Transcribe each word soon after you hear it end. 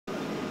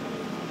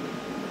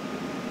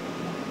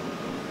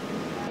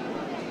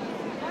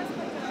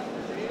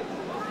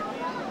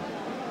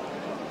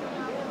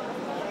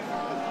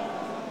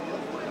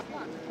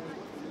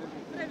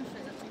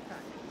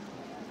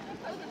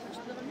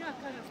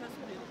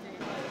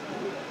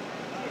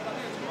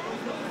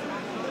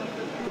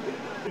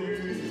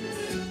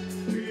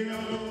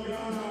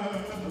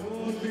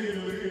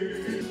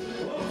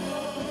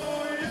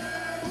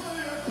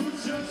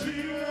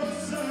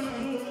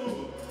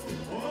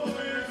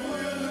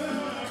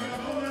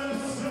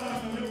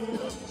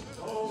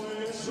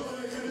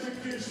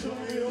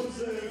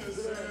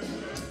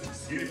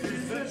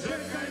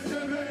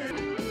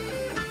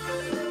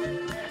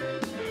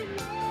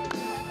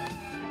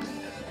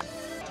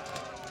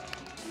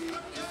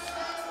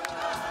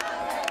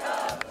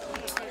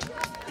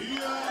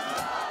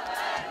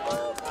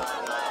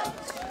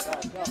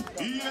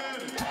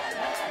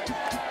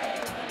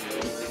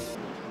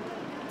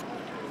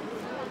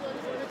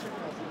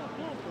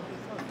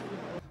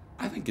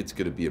it's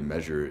going to be a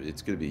measure,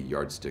 it's going to be a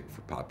yardstick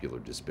for popular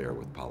despair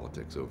with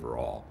politics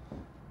overall.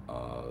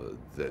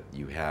 That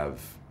you have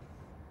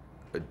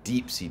a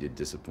deep-seated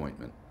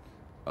disappointment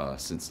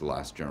since the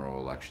last general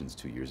elections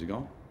 2 years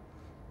ago.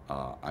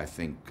 I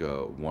think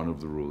one of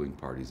the ruling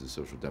parties, the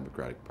Social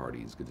Democratic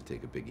Party, is going to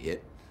take a big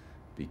hit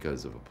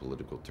because of a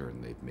political turn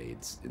they've made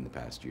in the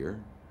past year.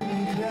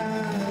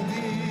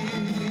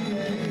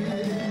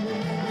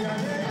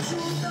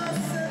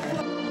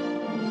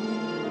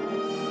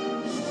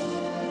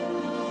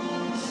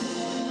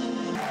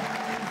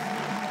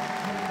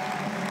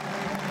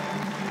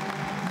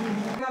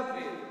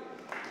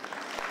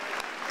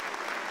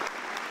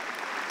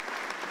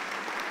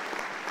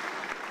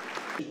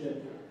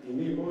 I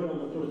mi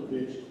moramo to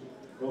spriječiti.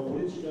 Kao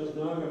politička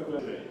snaga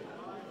koja...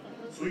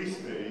 Su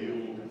iste i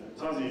u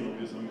Zazinu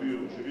gdje sam bio,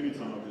 u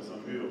Šibenicama gdje sam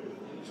bio,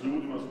 s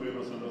ljudima s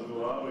kojima sam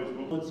razgovarao i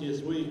zbog... ...emocije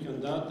svojih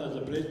kandidata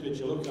za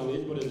predstojeće lokalne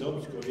izbore za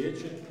općinsko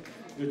vijeće.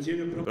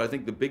 But I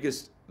think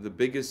the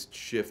biggest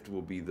shift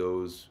will be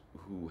those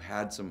who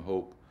had some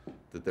hope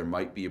that there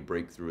might be a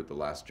breakthrough at the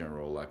last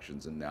general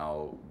elections, and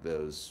now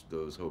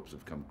those hopes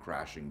have come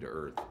crashing to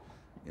earth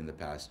in the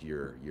past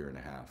year and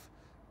a half.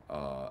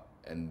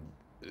 And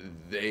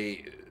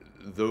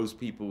those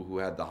people who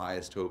had the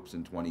highest hopes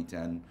in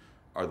 2010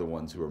 are the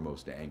ones who are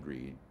most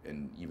angry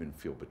and even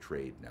feel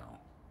betrayed now.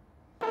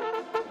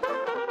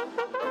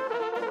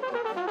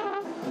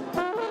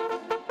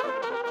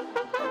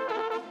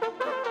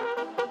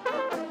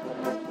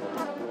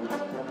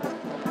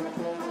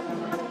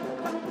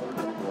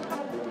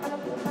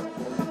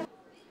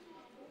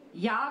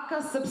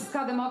 Jaka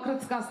Srpska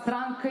demokratska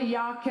stranka i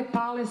jake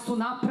pale su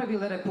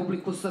napravile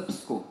Republiku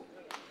Srpsku.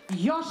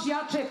 Još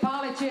jače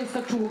pale će je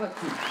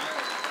sačuvati.